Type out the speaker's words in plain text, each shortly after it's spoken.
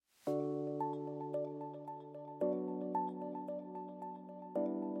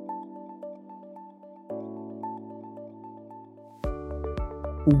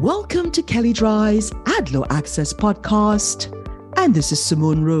Welcome to Kelly Dry's Ad Law Access podcast, and this is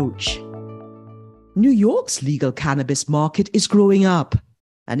Simone Roach. New York's legal cannabis market is growing up,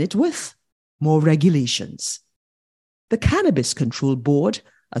 and it with more regulations. The Cannabis Control Board,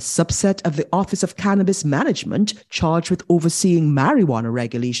 a subset of the Office of Cannabis Management charged with overseeing marijuana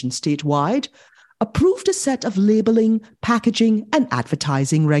regulation statewide, approved a set of labeling, packaging, and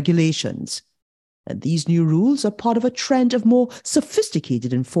advertising regulations. And these new rules are part of a trend of more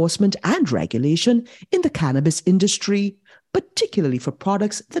sophisticated enforcement and regulation in the cannabis industry, particularly for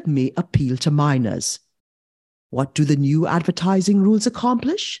products that may appeal to minors. What do the new advertising rules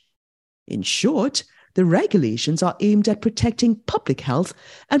accomplish? In short, the regulations are aimed at protecting public health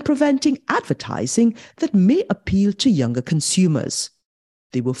and preventing advertising that may appeal to younger consumers.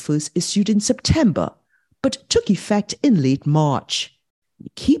 They were first issued in September, but took effect in late March.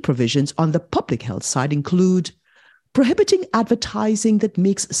 Key provisions on the public health side include prohibiting advertising that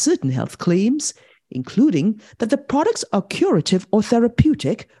makes certain health claims, including that the products are curative or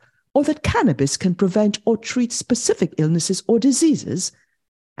therapeutic, or that cannabis can prevent or treat specific illnesses or diseases,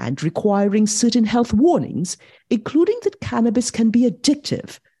 and requiring certain health warnings, including that cannabis can be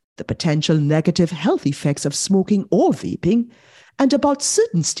addictive, the potential negative health effects of smoking or vaping, and about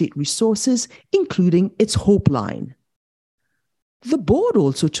certain state resources, including its Hope Line. The board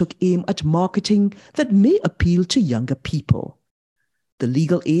also took aim at marketing that may appeal to younger people. The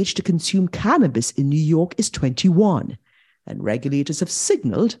legal age to consume cannabis in New York is 21, and regulators have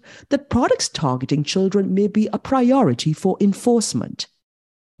signaled that products targeting children may be a priority for enforcement.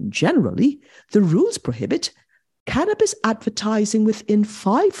 Generally, the rules prohibit cannabis advertising within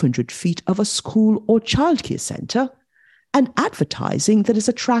 500 feet of a school or childcare center, and advertising that is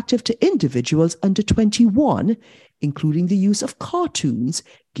attractive to individuals under 21, including the use of cartoons,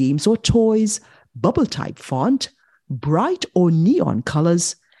 games or toys, bubble-type font, bright or neon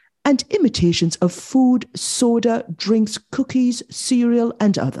colors, and imitations of food, soda, drinks, cookies, cereal,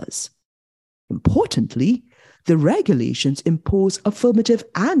 and others. Importantly, the regulations impose affirmative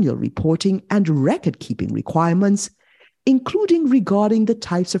annual reporting and record-keeping requirements, including regarding the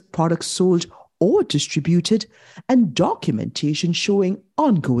types of products sold or distributed, and documentation showing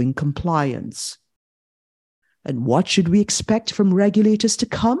ongoing compliance. And what should we expect from regulators to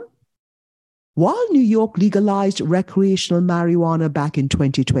come? While New York legalized recreational marijuana back in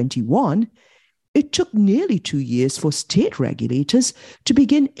 2021, it took nearly 2 years for state regulators to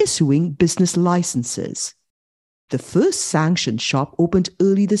begin issuing business licenses. The first sanctioned shop opened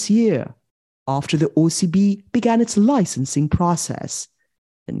early this year, after the OCB began its licensing process.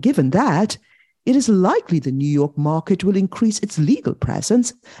 And given that, it is likely the New York market will increase its legal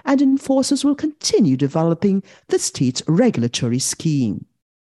presence and enforcers will continue developing the state's regulatory scheme.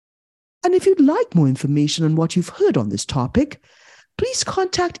 And if you'd like more information on what you've heard on this topic, please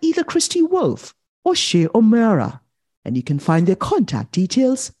contact either Christy Wolf or Shea O'Mara, and you can find their contact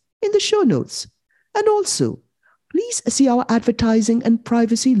details in the show notes. And also, please see our Advertising and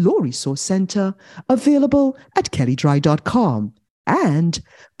Privacy Law Resource Center available at kellydry.com. And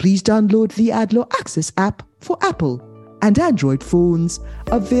please download the Ad Law Access app for Apple and Android phones,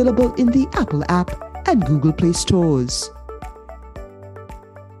 available in the Apple app and Google Play stores.